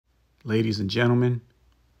Ladies and gentlemen,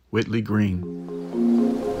 Whitley Green.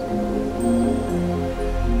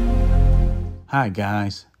 Hi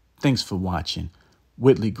guys, thanks for watching.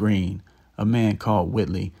 Whitley Green, A Man Called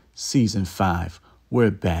Whitley, Season 5. We're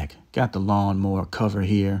back. Got the lawnmower cover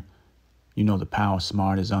here. You know the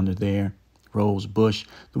PowerSmart is under there. Rose Bush.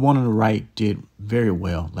 The one on the right did very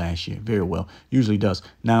well last year. Very well. Usually does.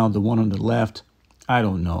 Now the one on the left, I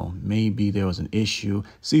don't know. Maybe there was an issue.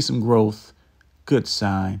 See some growth. Good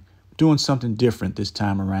sign. Doing something different this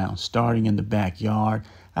time around. Starting in the backyard.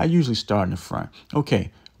 I usually start in the front.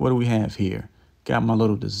 Okay, what do we have here? Got my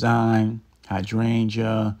little design.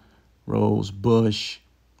 Hydrangea. Rose Bush.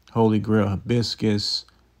 Holy Grail hibiscus.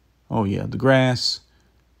 Oh yeah, the grass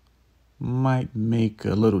might make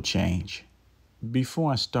a little change.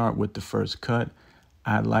 Before I start with the first cut,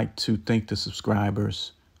 I'd like to thank the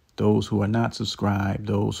subscribers, those who are not subscribed,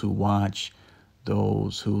 those who watch,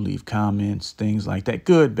 those who leave comments, things like that.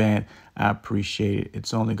 Good, bad, I appreciate it.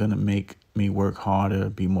 It's only going to make me work harder,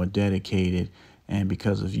 be more dedicated, and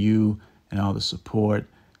because of you and all the support,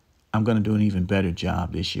 I'm going to do an even better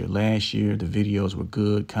job this year. Last year, the videos were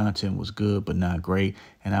good, content was good, but not great,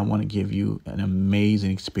 and I want to give you an amazing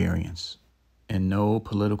experience. And no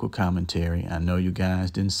political commentary. I know you guys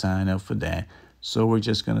didn't sign up for that, so we're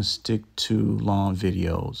just going to stick to long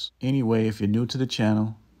videos. Anyway, if you're new to the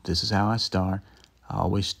channel, this is how I start. I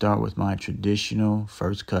always start with my traditional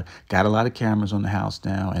first cut. Got a lot of cameras on the house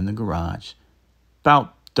now in the garage.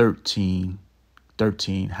 About 13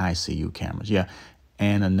 high CU cameras. Yeah,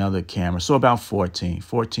 and another camera. So about 14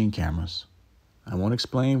 cameras. I won't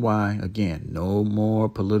explain why. Again, no more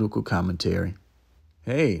political commentary.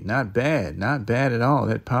 Hey, not bad at all.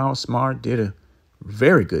 That PowerSmart did a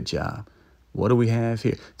very good job. What do we have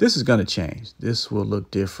here? This is going to change. This will look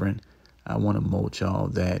different. I want to mulch all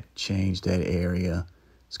that, change that area.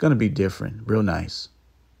 It's going to be different, real nice.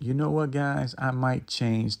 You know what, guys? I might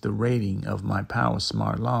change the rating of my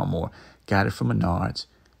PowerSmart lawnmower. Got it from Menards.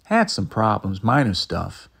 Had some problems, minor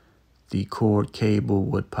stuff. The cord cable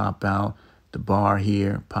would pop out. The bar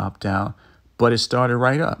here popped out, but it started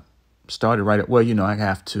right up. Well, you know, I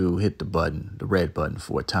have to hit the button, the red button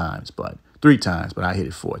 3 times, but I hit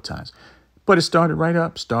it 4 times. But it started right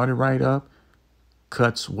up,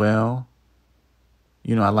 cuts well.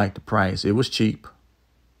 You know, I like the price. It was cheap.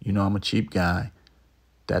 You know, I'm a cheap guy.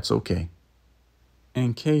 That's okay.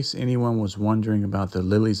 In case anyone was wondering about the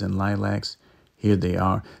lilies and lilacs, here they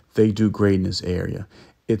are. They do great in this area.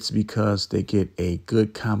 It's because they get a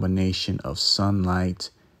good combination of sunlight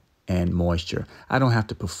and moisture. I don't have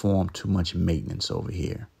to perform too much maintenance over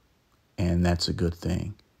here, and that's a good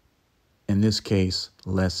thing. In this case,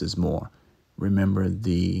 less is more. Remember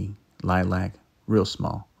the lilac, real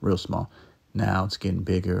small. Now it's getting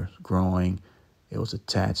bigger, growing. It was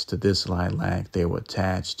attached to this lilac. They were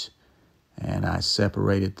attached, and I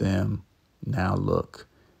separated them. Now look,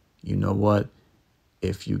 you know what?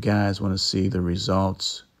 If you guys want to see the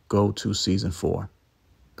results, go to season 4.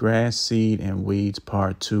 Grass, Seed, and Weeds,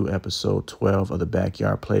 Part 2, Episode 12 of the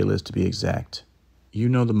Backyard Playlist to be exact. You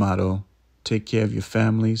know the motto, take care of your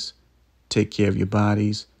families, take care of your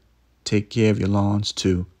bodies, take care of your lawns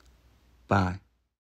too. Bye.